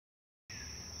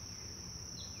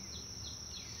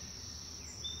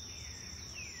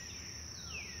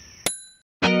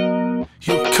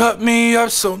cut me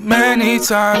up so many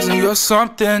times, and you're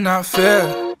something I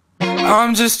fear.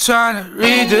 I'm just trying to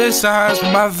read the signs,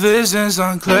 but my vision's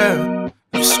unclear.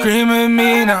 You scream at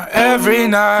me now every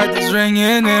night, it's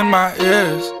ringing in my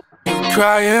ears. You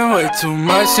crying way too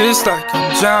much, it's like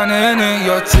I'm drowning in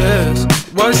your tears.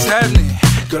 What's happening?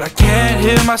 Girl, I can't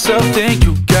hear myself think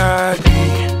you got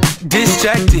me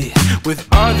distracted with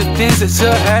all the things that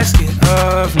you're asking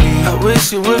of me. I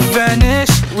wish you would vanish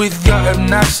with your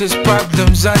obnoxious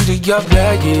problems under your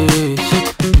baggage.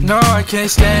 No, I can't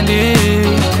stand it.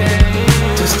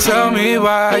 Just tell me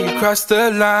why you crossed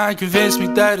the line, convince me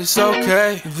that it's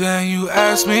okay. Then you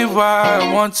ask me why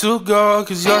I want to go,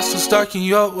 cause you're still stuck in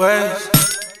your ways.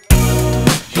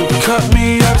 You cut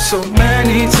me up so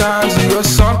many times, and you're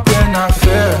something I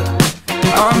fear.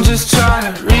 I'm just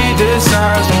trying to read the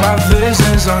signs, but my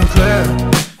vision's unclear.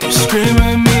 You scream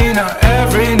at me now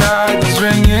every night, it's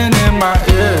ringing in my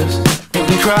ears.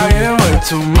 You're crying way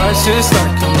too much, it's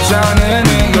like I'm drowning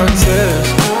in your tears.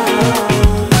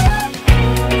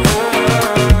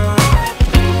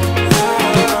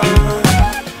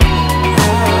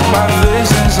 My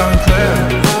vision's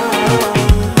unclear.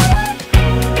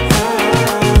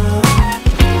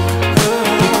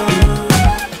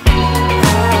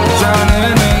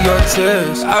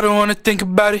 I don't wanna think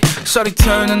about it. Shawty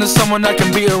turned into someone I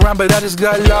can be around, but I just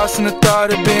got lost in the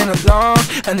thought of being alone,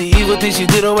 and the evil things you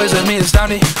did always had me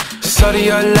astounded. Shawty,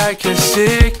 you're like a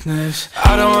sickness,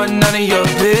 I don't want none of your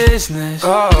business.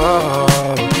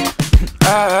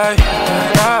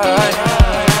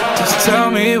 Just tell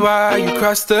me why you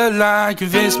crossed the line,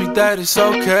 convince me that it's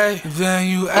okay. Then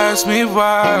you ask me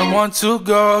why I want to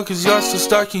go, cause you're still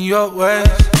stuck in your ways.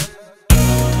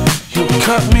 You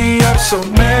cut me up so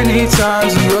many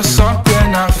times, and you're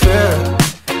something I fear.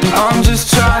 I'm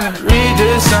just trying to read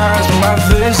the signs, but my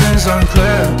vision's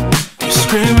unclear. You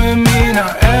scream at me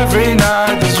now every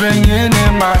night, it's ringing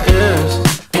in my ears.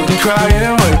 You're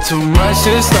crying way too much,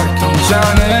 it's like I'm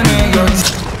drowning in your